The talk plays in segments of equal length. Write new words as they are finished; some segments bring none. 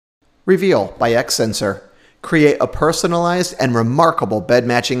Reveal by X-Sensor. Create a personalized and remarkable bed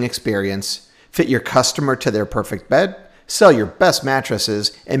matching experience. Fit your customer to their perfect bed, sell your best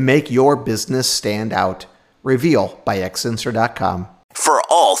mattresses, and make your business stand out. Reveal by Xsensor.com. For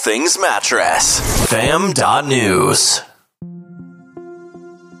all things mattress, fam.news.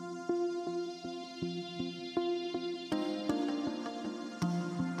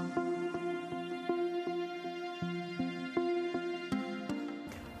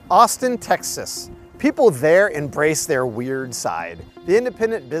 Austin, Texas. People there embrace their weird side. The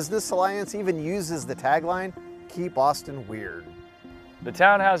Independent Business Alliance even uses the tagline, "Keep Austin Weird." The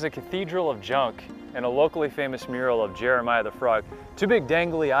town has a cathedral of junk and a locally famous mural of Jeremiah the Frog, two big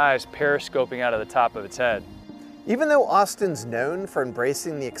dangly eyes periscoping out of the top of its head. Even though Austin's known for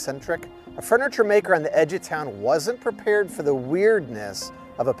embracing the eccentric, a furniture maker on the edge of town wasn't prepared for the weirdness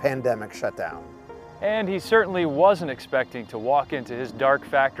of a pandemic shutdown. And he certainly wasn't expecting to walk into his dark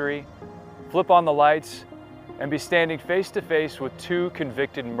factory, flip on the lights, and be standing face to face with two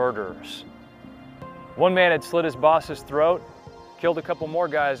convicted murderers. One man had slit his boss's throat, killed a couple more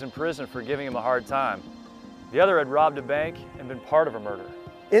guys in prison for giving him a hard time. The other had robbed a bank and been part of a murder.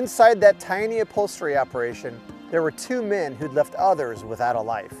 Inside that tiny upholstery operation, there were two men who'd left others without a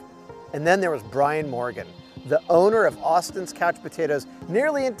life. And then there was Brian Morgan, the owner of Austin's Couch Potatoes,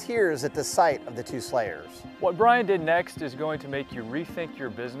 nearly in tears at the sight of the two slayers. What Brian did next is going to make you rethink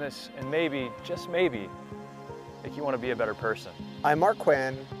your business and maybe, just maybe, make you want to be a better person. I'm Mark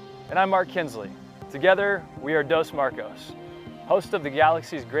Quinn. And I'm Mark Kinsley. Together, we are Dos Marcos, host of the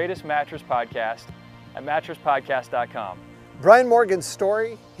Galaxy's greatest mattress podcast at mattresspodcast.com. Brian Morgan's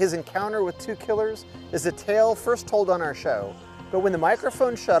story, his encounter with two killers, is a tale first told on our show. But when the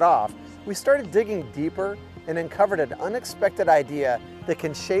microphone shut off, we started digging deeper and uncovered an unexpected idea that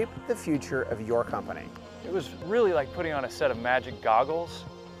can shape the future of your company. It was really like putting on a set of magic goggles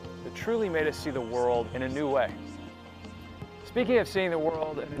that truly made us see the world in a new way. Speaking of seeing the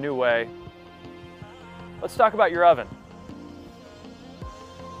world in a new way, let's talk about your oven.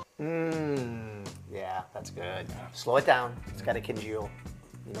 Yeah, that's good. Slow it down. It's got to congeal.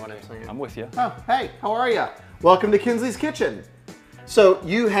 You know what I'm saying? I'm with you. Oh, hey, how are you? Welcome to Kinsley's Kitchen. So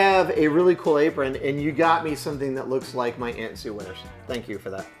you have a really cool apron, and you got me something that looks like my Aunt Sue wears. Thank you for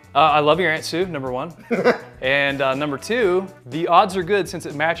that. I love your Aunt Sue, number one. And number two, the odds are good since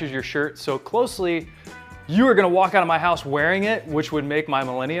it matches your shirt so closely, you are gonna walk out of my house wearing it, which would make my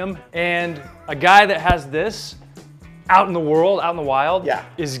millennium. And a guy that has this out in the world, out in the wild,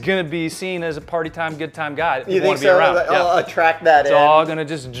 is gonna be seen as a party time, good time guy that people wanna be around. I'll attract that in. It's all gonna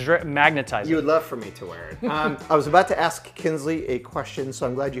just magnetize You it. would love for me to wear it. I was about to ask Kinsley a question, so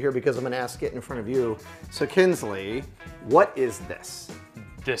I'm glad you're here because I'm gonna ask it in front of you. So Kinsley, what is this?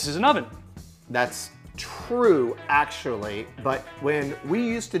 This is an oven. That's true, actually, but when we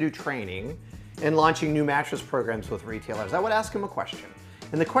used to do training and launching new mattress programs with retailers, I would ask them a question.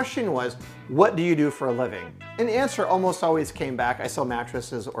 And the question was, what do you do for a living? And the answer almost always came back, I sell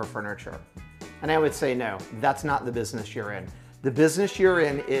mattresses or furniture. And I would say, no, that's not the business you're in. The business you're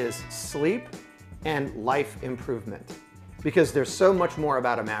in is sleep and life improvement. Because there's so much more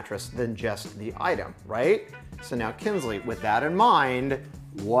about a mattress than just the item, right? So now Kinsley, with that in mind,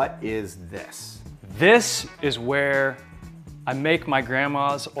 what is this? This is where I make my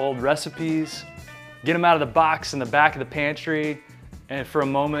grandma's old recipes, get them out of the box in the back of the pantry, and for a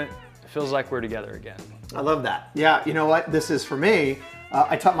moment, it feels like we're together again. I love that. Yeah, you know what? This is for me.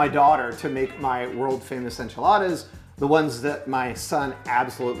 I taught my daughter to make my world famous enchiladas, the ones that my son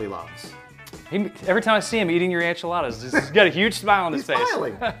absolutely loves. Every time I see him eating your enchiladas, he's got a huge smile on his face.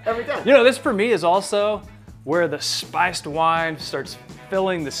 Smiling every time. You know, this for me is also where the spiced wine starts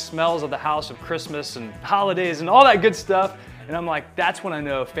filling the smells of the house of Christmas and holidays and all that good stuff. And I'm like, that's when I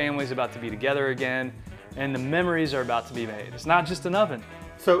know family's about to be together again and the memories are about to be made. It's not just an oven.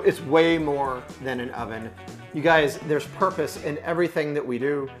 So it's way more than an oven. You guys, there's purpose in everything that we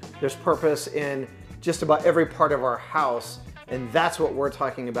do. There's purpose in just about every part of our house. And that's what we're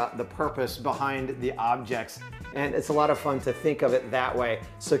talking about, the purpose behind the objects. And it's a lot of fun to think of it that way.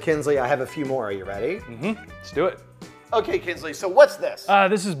 So Kinsley, I have a few more. Are you ready? Mm-hmm. Let's do it. Okay, Kinsley, so what's this?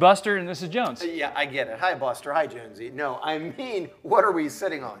 This is Buster and this is Jones. Yeah, I get it. Hi, Buster. Hi, Jonesy. No, I mean, what are we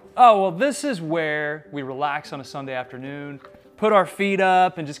sitting on? Oh, well, this is where we relax on a Sunday afternoon, put our feet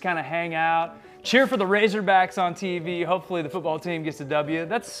up and just kind of hang out, cheer for the Razorbacks on TV. Hopefully the football team gets a W.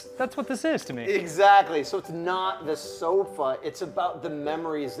 That's what this is to me. Exactly. So it's not the sofa. It's about the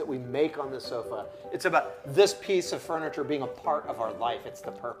memories that we make on the sofa. It's about this piece of furniture being a part of our life. It's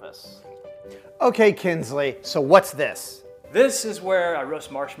the purpose. Okay, Kinsley, so what's this? This is where I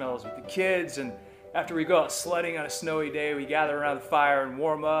roast marshmallows with the kids and After we go out sledding on a snowy day, we gather around the fire and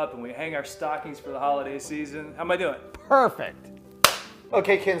warm up, and we hang our stockings for the holiday season. How am I doing? Perfect.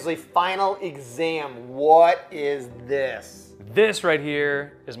 Okay, Kinsley, final exam. What is this? This right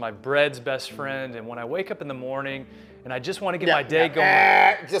here is my bread's best friend, and when I wake up in the morning and I just want to get my day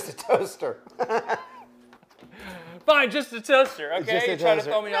going. Just a toaster. Fine, just a toaster, okay? You trying to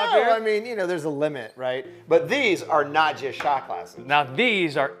throw me off here? I mean, you know, there's a limit, right? But these are not just shot glasses. Now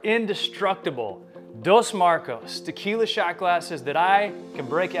these are indestructible Dos Marcos tequila shot glasses that I can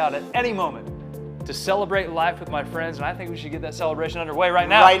break out at any moment to celebrate life with my friends, and I think we should get that celebration underway right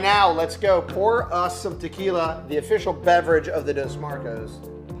now. Right now, let's go. Pour us some tequila, the official beverage of the Dos Marcos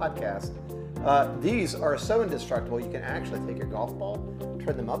podcast. These are so indestructible, you can actually take your golf ball,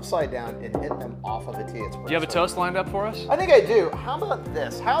 turn them upside down, and hit them off of a tee. It's do you have a toast lined up for us? I think I do. How about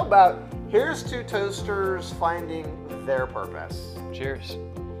this? How about, here's two toasters finding their purpose. Cheers.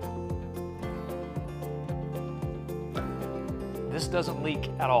 This doesn't leak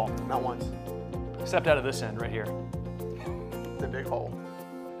at all. Not once. Except out of this end right here. The big hole.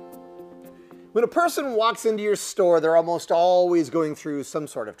 When a person walks into your store, they're almost always going through some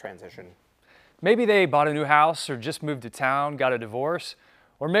sort of transition. Maybe they bought a new house or just moved to town, got a divorce,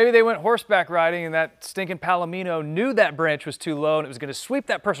 or maybe they went horseback riding and that stinking palomino knew that branch was too low and it was going to sweep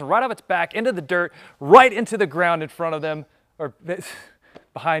that person right off its back into the dirt, right into the ground in front of them, or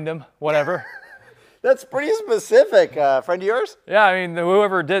behind them, whatever. That's pretty specific. Friend of yours? Yeah, I mean,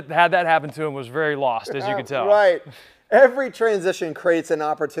 whoever had that happen to him was very lost, as you can tell. Right. Every transition creates an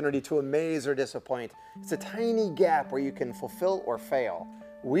opportunity to amaze or disappoint. It's a tiny gap where you can fulfill or fail.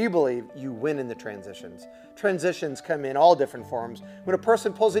 We believe you win in the transitions. Transitions come in all different forms. When a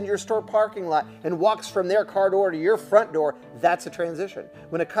person pulls into your store parking lot and walks from their car door to your front door, that's a transition.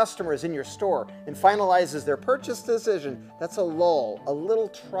 When a customer is in your store and finalizes their purchase decision, that's a lull, a little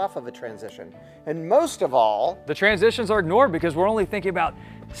trough of a transition. And most of all, the transitions are ignored because we're only thinking about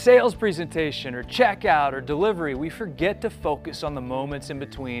sales presentation or checkout or delivery. We forget to focus on the moments in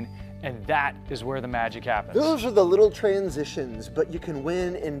between, and that is where the magic happens. Those are the little transitions, but you can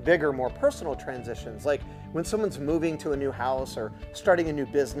win in bigger, more personal transitions, like when someone's moving to a new house or starting a new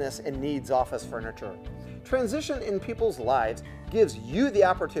business and needs office furniture. Transition in people's lives gives you the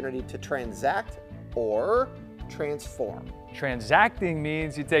opportunity to transact or transform. Transacting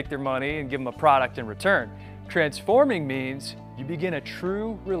means you take their money and give them a product in return. Transforming means you begin a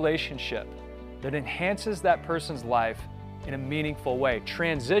true relationship that enhances that person's life in a meaningful way.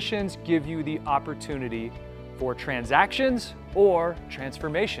 Transitions give you the opportunity for transactions or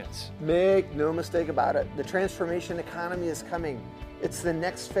transformations. Make no mistake about it. The transformation economy is coming. It's the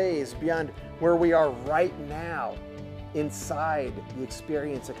next phase beyond where we are right now, inside the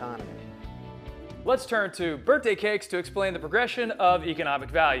experience economy. Let's turn to birthday cakes to explain the progression of economic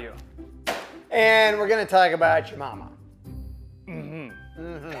value. And we're going to talk about your mama.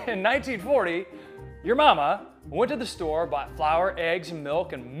 In 1940, your mama went to the store, bought flour, eggs, and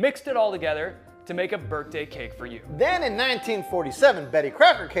milk, and mixed it all together to make a birthday cake for you. Then in 1947, Betty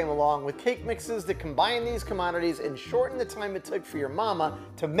Crocker came along with cake mixes that combine these commodities and shorten the time it took for your mama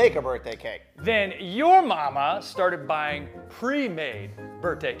to make a birthday cake. Then your mama started buying pre-made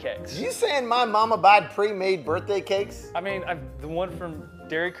birthday cakes. You saying my mama bought pre-made birthday cakes? I mean, the one from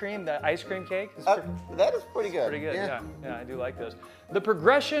Dairy Cream, the ice cream cake. That is pretty good. Pretty good, yeah, I do like those. The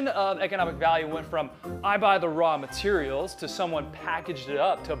progression of economic value went from I buy the raw materials to someone packaged it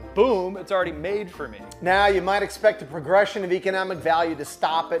up to boom, it's already made for me. Now you might expect the progression of economic value to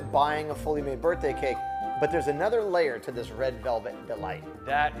stop at buying a fully made birthday cake, but there's another layer to this red velvet delight.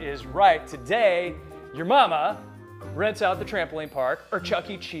 That is right. Today, your mama rents out the trampoline park or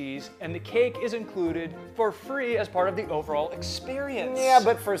Chuck E. Cheese, and the cake is included for free as part of the overall experience. Yeah,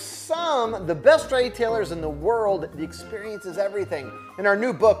 but for some, the best retailers in the world, the experience is everything. In our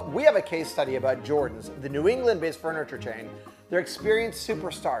new book, we have a case study about Jordan's, the New England-based furniture chain. They're experienced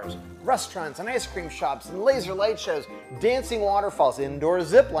superstars, restaurants and ice cream shops and laser light shows, dancing waterfalls, indoor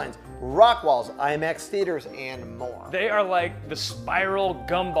zip lines, rock walls, IMAX theaters, and more. They are like the spiral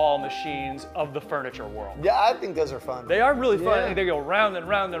gumball machines of the furniture world. Yeah, I think those are fun. They are really fun. Yeah. They go round and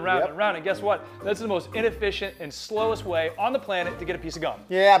round and round and round, and guess what? That's the most inefficient and slowest way on the planet to get a piece of gum.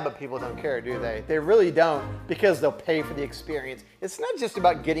 Yeah, but people don't care, do they? They really don't, because they'll pay for the experience. It's not just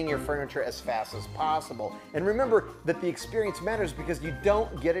about getting your furniture as fast as possible. And remember that the experience matters because you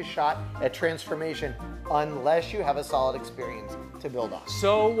don't get a shot at transformation unless you have a solid experience to build on.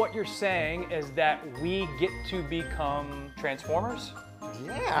 So what you're saying is that we get to become transformers?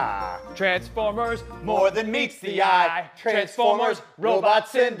 Yeah. Transformers, more than meets the eye. Transformers,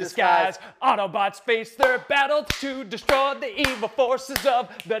 robots in disguise. Autobots face their battle to destroy the evil forces of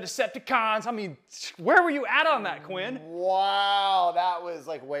the Decepticons. I mean, where were you at on that, Quinn? Wow, that was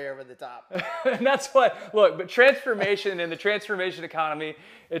like way over the top. And that's what, look, but transformation and the transformation economy,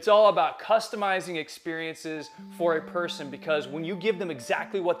 it's all about customizing experiences for a person, because when you give them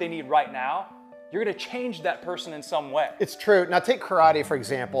exactly what they need right now, you're gonna change that person in some way. It's true. Now take karate, for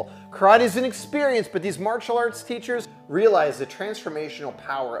example. Karate is an experience, but these martial arts teachers realize the transformational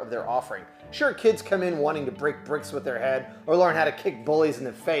power of their offering. Sure, kids come in wanting to break bricks with their head or learn how to kick bullies in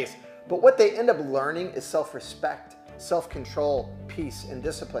the face, but what they end up learning is self-respect, self-control, peace, and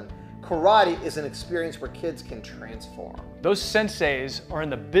discipline. Karate is an experience where kids can transform. Those senseis are in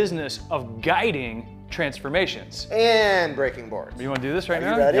the business of guiding transformations. And breaking boards. You want to do this right Are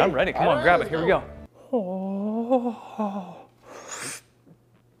now? you ready? Yeah, I'm ready. Come All on, right, grab it. let's Here we go. go.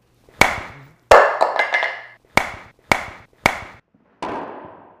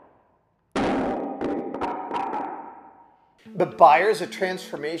 But buyers of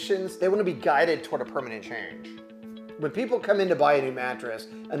transformations, they want to be guided toward a permanent change. When people come in to buy a new mattress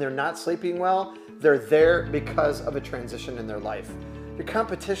and they're not sleeping well, they're there because of a transition in their life. Your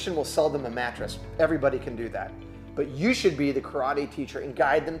competition will sell them a mattress. Everybody can do that. But you should be the karate teacher and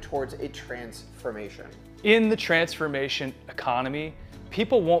guide them towards a transformation. In the transformation economy,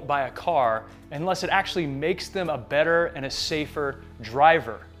 people won't buy a car unless it actually makes them a better and a safer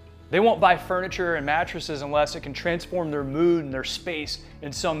driver. They won't buy furniture and mattresses unless it can transform their mood and their space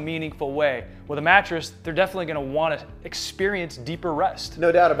in some meaningful way. With a mattress, they're definitely gonna want to experience deeper rest.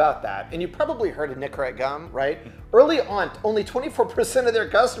 No doubt about that. And you probably heard of Nicorette gum, right? Early on, only 24% of their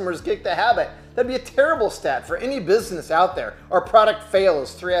customers kick the habit. That'd be a terrible stat for any business out there. Our product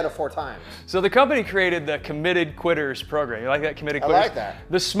fails 3 out of 4 times. So the company created the Committed Quitters program. You like that, Committed Quitters? I like that.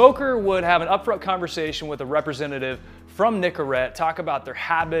 The smoker would have an upfront conversation with a representative from Nicorette, talk about their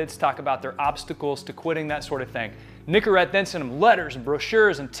habits, talk about their obstacles to quitting, that sort of thing. Nicorette then sent them letters and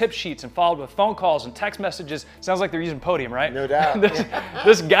brochures and tip sheets and followed with phone calls and text messages. Sounds like they're using Podium, right? No doubt.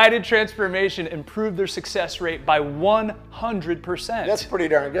 This guided transformation improved their success rate by 100%. That's pretty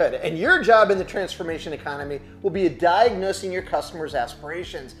darn good. And your job in the transformation economy will be diagnosing your customers'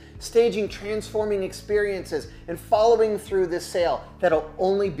 aspirations, staging transforming experiences, and following through this sale. That'll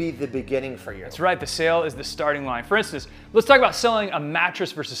only be the beginning for you. That's right, the sale is the starting line. For instance, let's talk about selling a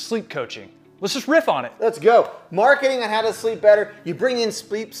mattress versus sleep coaching. Let's just riff on it. Let's go. Marketing on how to sleep better. You bring in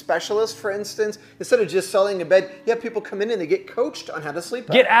sleep specialists, for instance. Instead of just selling a bed, you have people come in and they get coached on how to sleep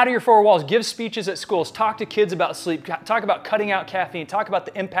better. Get out of your 4 walls, give speeches at schools, talk to kids about sleep, talk about cutting out caffeine, talk about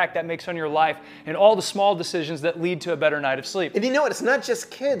the impact that makes on your life and all the small decisions that lead to a better night of sleep. And you know what? It's not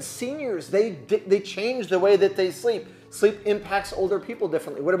just kids, seniors. They change the way that they sleep. Sleep impacts older people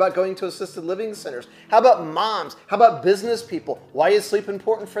differently. What about going to assisted living centers? How about moms? How about business people? Why is sleep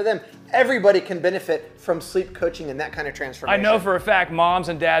important for them? Everybody can benefit from sleep coaching and that kind of transformation. I know for a fact moms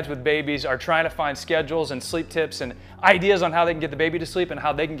and dads with babies are trying to find schedules and sleep tips and ideas on how they can get the baby to sleep and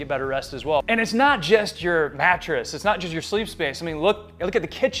how they can get better rest as well. And it's not just your mattress. It's not just your sleep space. I mean, look at the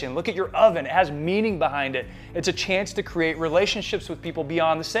kitchen. Look at your oven. It has meaning behind it. It's a chance to create relationships with people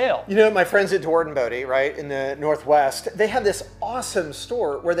beyond the sale. You know, my friends at Dward & Bodie, right, in the Northwest, they have this awesome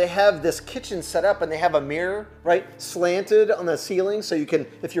store where they have this kitchen set up and they have a mirror, right, slanted on the ceiling so you can,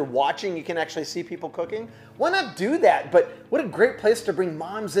 if you're watching, you can actually see people cooking. Why not do that? But what a great place to bring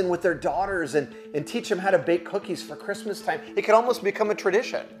moms in with their daughters and teach them how to bake cookies for Christmas time. It could almost become a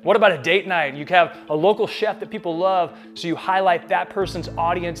tradition. What about a date night? You have a local chef that people love, so you highlight that person's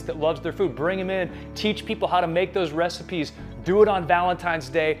audience that loves their food. Bring them in, teach people how to make those recipes. Do it on Valentine's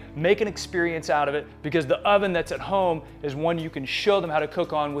Day, make an experience out of it, because the oven that's at home is one you can show them how to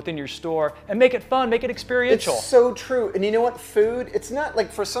cook on within your store and make it fun, make it experiential. It's so true. And you know what? Food, it's not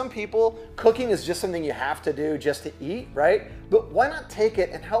like, for some people, cooking is just something you have to do just to eat, right? But why not take it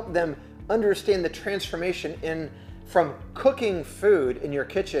and help them understand the transformation from cooking food in your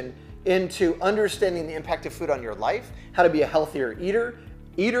kitchen into understanding the impact of food on your life, how to be a healthier eater,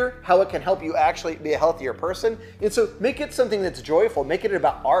 how it can help you actually be a healthier person. And so make it something that's joyful, make it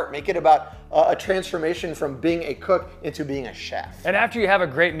about art, make it about a transformation from being a cook into being a chef. And after you have a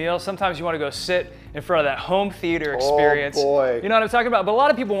great meal, sometimes you want to go sit in front of that home theater experience. Oh boy. You know what I'm talking about? But a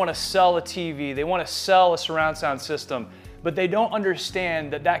lot of people want to sell a TV, they want to sell a surround sound system, but they don't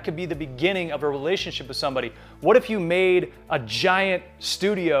understand that that could be the beginning of a relationship with somebody. What if you made a giant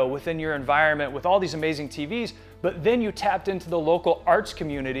studio within your environment with all these amazing TVs, but then you tapped into the local arts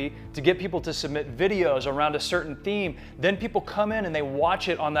community to get people to submit videos around a certain theme. Then people come in and they watch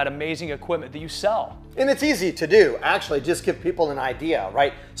it on that amazing equipment that you sell. And it's easy to do, actually, just give people an idea,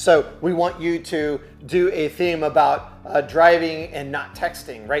 right? So we want you to do a theme about driving and not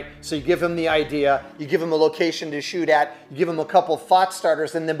texting, right? So you give them the idea, you give them a location to shoot at, you give them a couple thought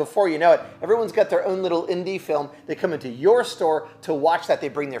starters, and then before you know it, everyone's got their own little indie film. They come into your store to watch that. They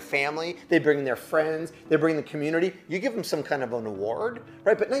bring their family, they bring their friends, they bring the community. You give them some kind of an award,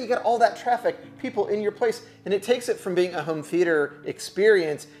 right? But now you got all that traffic, people in your place, and it takes it from being a home theater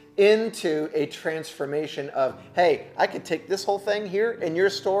experience into a transformation of, hey, I could take this whole thing here in your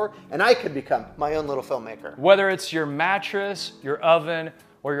store and I could become my own little filmmaker. Whether it's your mattress, your oven,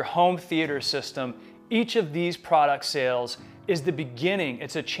 or your home theater system, each of these product sales is the beginning.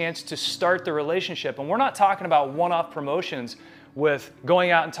 It's a chance to start the relationship. And we're not talking about one-off promotions with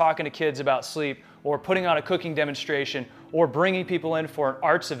going out and talking to kids about sleep, or putting on a cooking demonstration, or bringing people in for an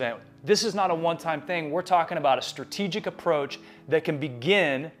arts event. This is not a one-time thing. We're talking about a strategic approach that can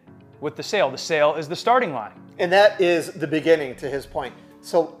begin with the sale. The sale is the starting line. And that is the beginning, to his point.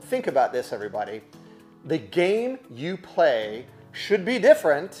 So think about this, everybody. The game you play should be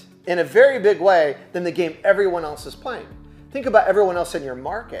different in a very big way than the game everyone else is playing. Think about everyone else in your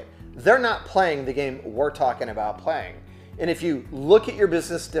market. They're not playing the game we're talking about playing. And if you look at your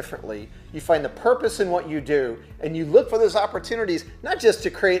business differently, you find the purpose in what you do, and you look for those opportunities, not just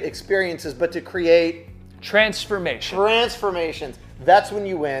to create experiences, but to create transformations. That's when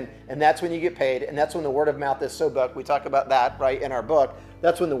you win, and that's when you get paid, and that's when the word of mouth is so big. We talk about that, right, in our book.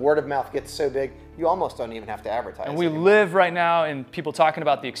 That's when the word of mouth gets so big, you almost don't even have to advertise. And we live right now in people talking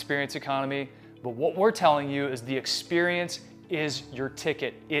about the experience economy, but what we're telling you is the experience is your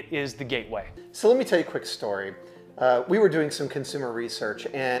ticket. It is the gateway. So let me tell you a quick story. We were doing some consumer research,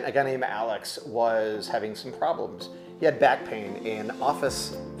 and a guy named Alex was having some problems. He had back pain, and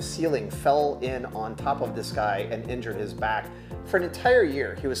office ceiling fell in on top of this guy and injured his back. For an entire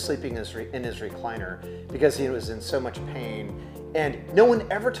year, he was sleeping in his recliner because he was in so much pain, and no one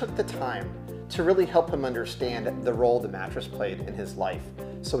ever took the time to really help him understand the role the mattress played in his life.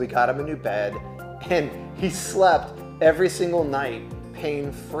 So we got him a new bed, and he slept every single night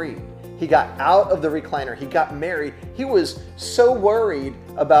pain-free. He got out of the recliner, he got married. He was so worried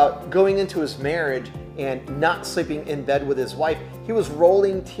about going into his marriage and not sleeping in bed with his wife. He was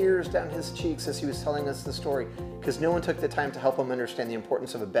rolling tears down his cheeks as he was telling us the story, because no one took the time to help him understand the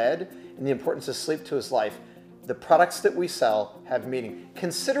importance of a bed and the importance of sleep to his life. The products that we sell have meaning.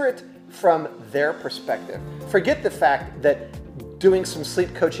 Consider it from their perspective. Forget the fact that doing some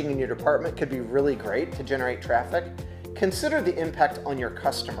sleep coaching in your department could be really great to generate traffic. Consider the impact on your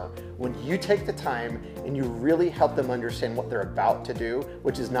customer when you take the time and you really help them understand what they're about to do,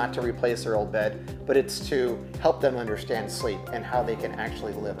 which is not to replace their old bed, but it's to help them understand sleep and how they can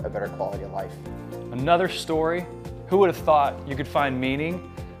actually live a better quality of life. Another story, who would have thought you could find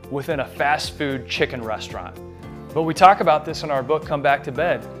meaning within a fast food chicken restaurant? But we talk about this in our book, Come Back to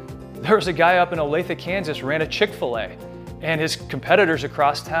Bed. There was a guy up in Olathe, Kansas, ran a Chick-fil-A, and his competitors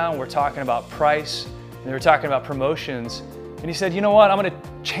across town were talking about price, and they were talking about promotions, and he said, you know what, I'm gonna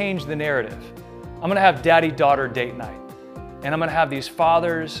change the narrative. I'm gonna have daddy-daughter date night, and I'm gonna have these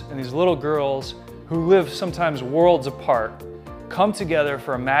fathers and these little girls who live sometimes worlds apart come together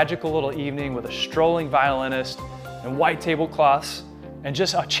for a magical little evening with a strolling violinist and white tablecloths and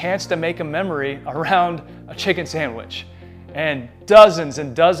just a chance to make a memory around a chicken sandwich. And dozens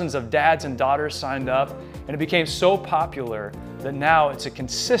of dads and daughters signed up, and it became so popular that now it's a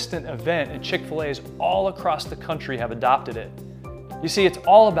consistent event, and Chick-fil-A's all across the country have adopted it. You see, it's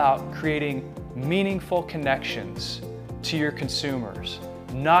all about creating meaningful connections to your consumers,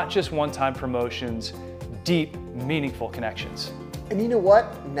 not just one-time promotions, deep, meaningful connections. And you know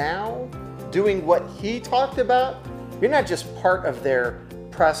what? Now, doing what he talked about, you're not just part of their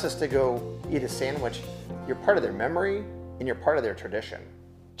process to go eat a sandwich, you're part of their memory, and you're part of their tradition.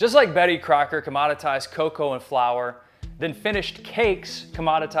 Just like Betty Crocker commoditized cocoa and flour, then finished cakes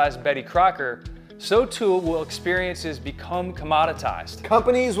commoditized Betty Crocker, so too will experiences become commoditized.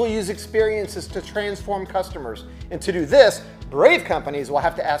 Companies will use experiences to transform customers. And to do this, brave companies will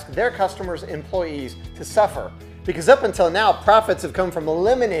have to ask their customers' employees to suffer. Because up until now, profits have come from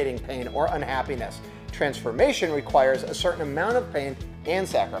eliminating pain or unhappiness. Transformation requires a certain amount of pain and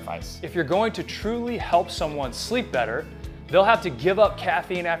sacrifice. If you're going to truly help someone sleep better, they'll have to give up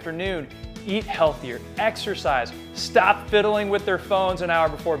caffeine after noon, eat healthier, exercise, stop fiddling with their phones an hour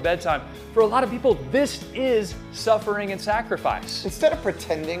before bedtime. For a lot of people, this is suffering and sacrifice. Instead of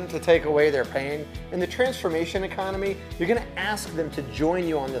pretending to take away their pain, in the transformation economy, you're going to ask them to join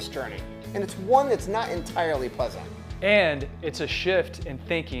you on this journey. And it's one that's not entirely pleasant. And it's a shift in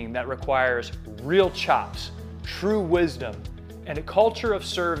thinking that requires real chops, true wisdom, and a culture of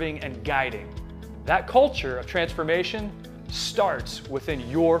serving and guiding. That culture of transformation starts within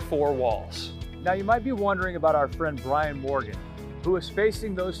your four walls. Now you might be wondering about our friend Brian Morgan, who is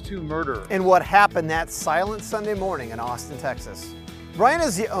facing those two murderers. And what happened that silent Sunday morning in Austin, Texas. Brian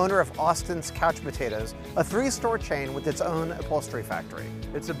is the owner of Austin's Couch Potatoes, a 3-store chain with its own upholstery factory.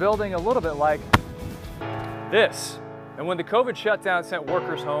 It's a building a little bit like this. And when the COVID shutdown sent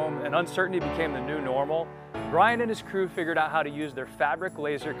workers home and uncertainty became the new normal, Brian and his crew figured out how to use their fabric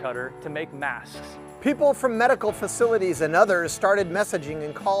laser cutter to make masks. People from medical facilities and others started messaging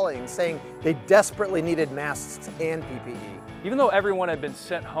and calling, saying they desperately needed masks and PPE. Even though everyone had been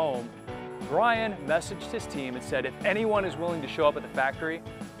sent home, Brian messaged his team and said, if anyone is willing to show up at the factory,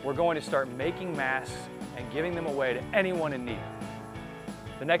 we're going to start making masks and giving them away to anyone in need.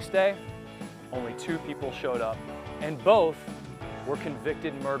 The next day, only 2 people showed up, and both were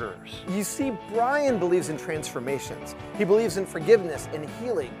convicted murderers. You see, Brian believes in transformations. He believes in forgiveness and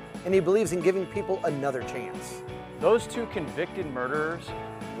healing, and he believes in giving people another chance. Those 2 convicted murderers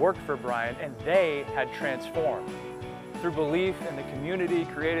worked for Brian, and they had transformed. Through belief in the community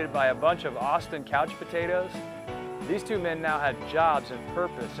created by a bunch of Austin couch potatoes, these 2 men now had jobs and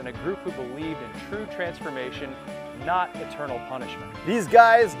purpose in a group who believed in true transformation, not eternal punishment. These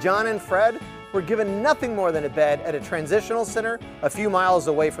guys, John and Fred, were given nothing more than a bed at a transitional center a few miles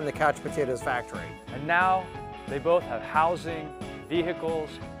away from the Couch Potatoes factory. And now they both have housing, vehicles,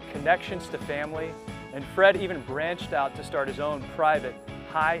 connections to family, and Fred even branched out to start his own private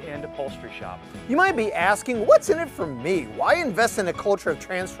high-end upholstery shop. You might be asking, what's in it for me? Why invest in a culture of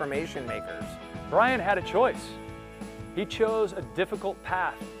transformation makers? Brian had a choice. He chose a difficult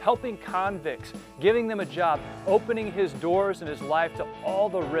path, helping convicts, giving them a job, opening his doors in his life to all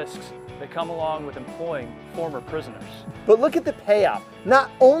the risks that come along with employing former prisoners. But look at the payoff. Not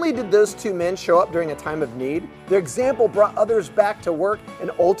only did those 2 men show up during a time of need, their example brought others back to work,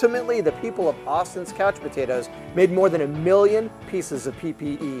 and ultimately the people of Austin's Couch Potatoes made more than 1 million pieces of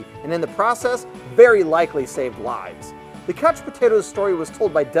PPE, and in the process, very likely saved lives. The Couch Potatoes story was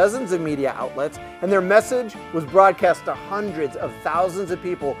told by dozens of media outlets, and their message was broadcast to hundreds of thousands of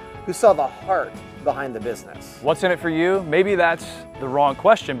people who saw the heart behind the business. What's in it for you? Maybe that's the wrong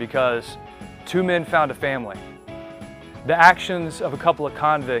question, because 2 men found a family. The actions of a couple of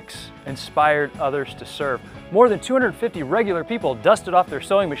convicts inspired others to serve. More than 250 regular people dusted off their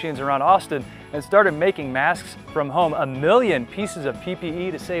sewing machines around Austin and started making masks from home. 1 million pieces of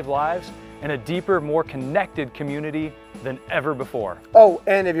PPE to save lives, and a deeper, more connected community than ever before. Oh,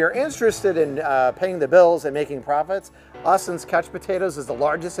 and if you're interested in paying the bills and making profits, Austin's Couch Potatoes is the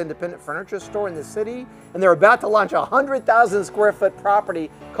largest independent furniture store in the city, and they're about to launch a 100,000 square foot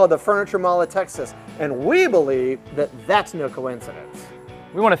property called the Furniture Mall of Texas, and we believe that that's no coincidence.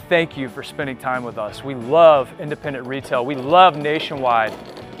 We want to thank you for spending time with us. We love independent retail, we love Nationwide,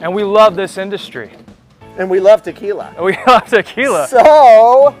 and we love this industry. And we love tequila. We love tequila.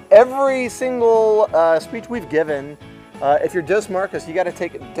 So, every single speech we've given, if you're Dos Marcos, you got to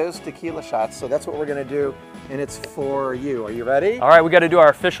take Dos tequila shots. So that's what we're going to do, and it's for you. Are you ready? All right, we got to do our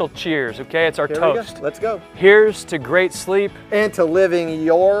official cheers, okay? It's our Here toast. We go. Let's go. Here's to great sleep. And to living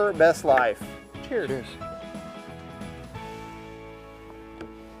your best life. Cheers.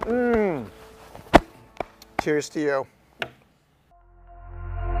 Cheers. Cheers to you.